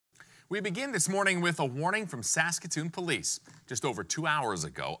We begin this morning with a warning from Saskatoon police. Just over 2 hours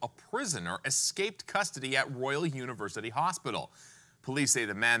ago, a prisoner escaped custody at Royal University Hospital. Police say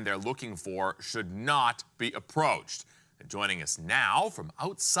the man they're looking for should not be approached. And joining us now from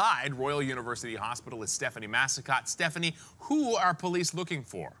outside Royal University Hospital is Stephanie Massicott. Stephanie, who are police looking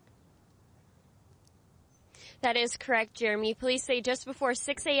for? That is correct, Jeremy. Police say just before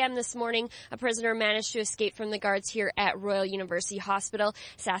 6 a.m. this morning, a prisoner managed to escape from the guards here at Royal University Hospital.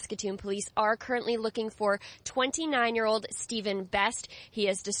 Saskatoon police are currently looking for 29-year-old Stephen Best. He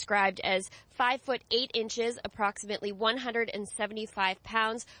is described as 5 foot 8 inches, approximately 175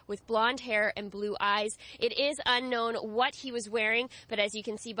 pounds, with blonde hair and blue eyes. It is unknown what he was wearing, but as you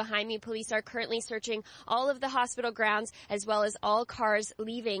can see behind me, police are currently searching all of the hospital grounds as well as all cars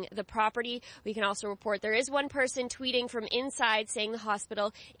leaving the property. We can also report there is one person tweeting from inside saying the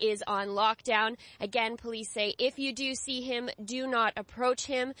hospital is on lockdown. Again, police say if you do see him, do not approach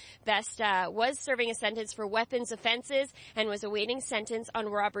him. Best was serving a sentence for weapons offenses and was awaiting sentence on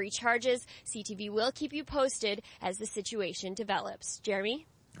robbery charges. CTV will keep you posted as the situation develops. Jeremy?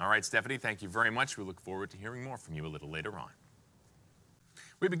 All right, Stephanie, thank you very much. We look forward to hearing more from you a little later on.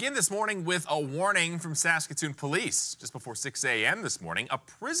 We begin this morning with a warning from Saskatoon police. Just before 6 a.m. this morning, a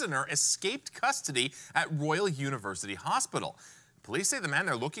prisoner escaped custody at Royal University Hospital. Police say the man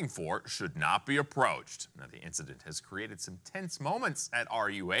they're looking for should not be approached. Now, the incident has created some tense moments at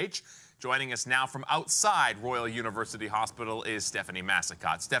RUH. Joining us now from outside Royal University Hospital is Stephanie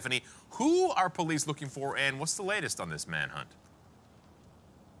Massicott. Stephanie, who are police looking for and what's the latest on this manhunt?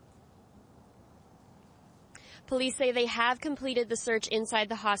 Police say they have completed the search inside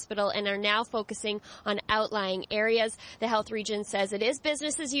the hospital and are now focusing on outlying areas. The health region says it is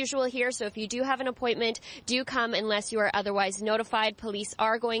business as usual here, so if you do have an appointment, do come unless you are otherwise notified. Police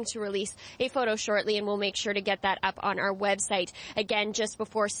are going to release a photo shortly, and we'll make sure to get that up on our website. Again, just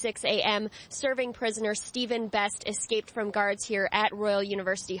before 6 a.m., serving prisoner Stephen Best escaped from guards here at Royal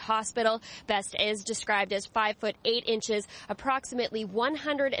University Hospital. Best is described as 5 foot 8 inches, approximately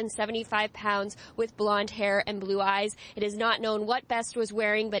 175 pounds, with blonde hair and blue eyes. It is not known what Best was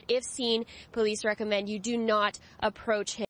wearing, but if seen, police recommend you do not approach him.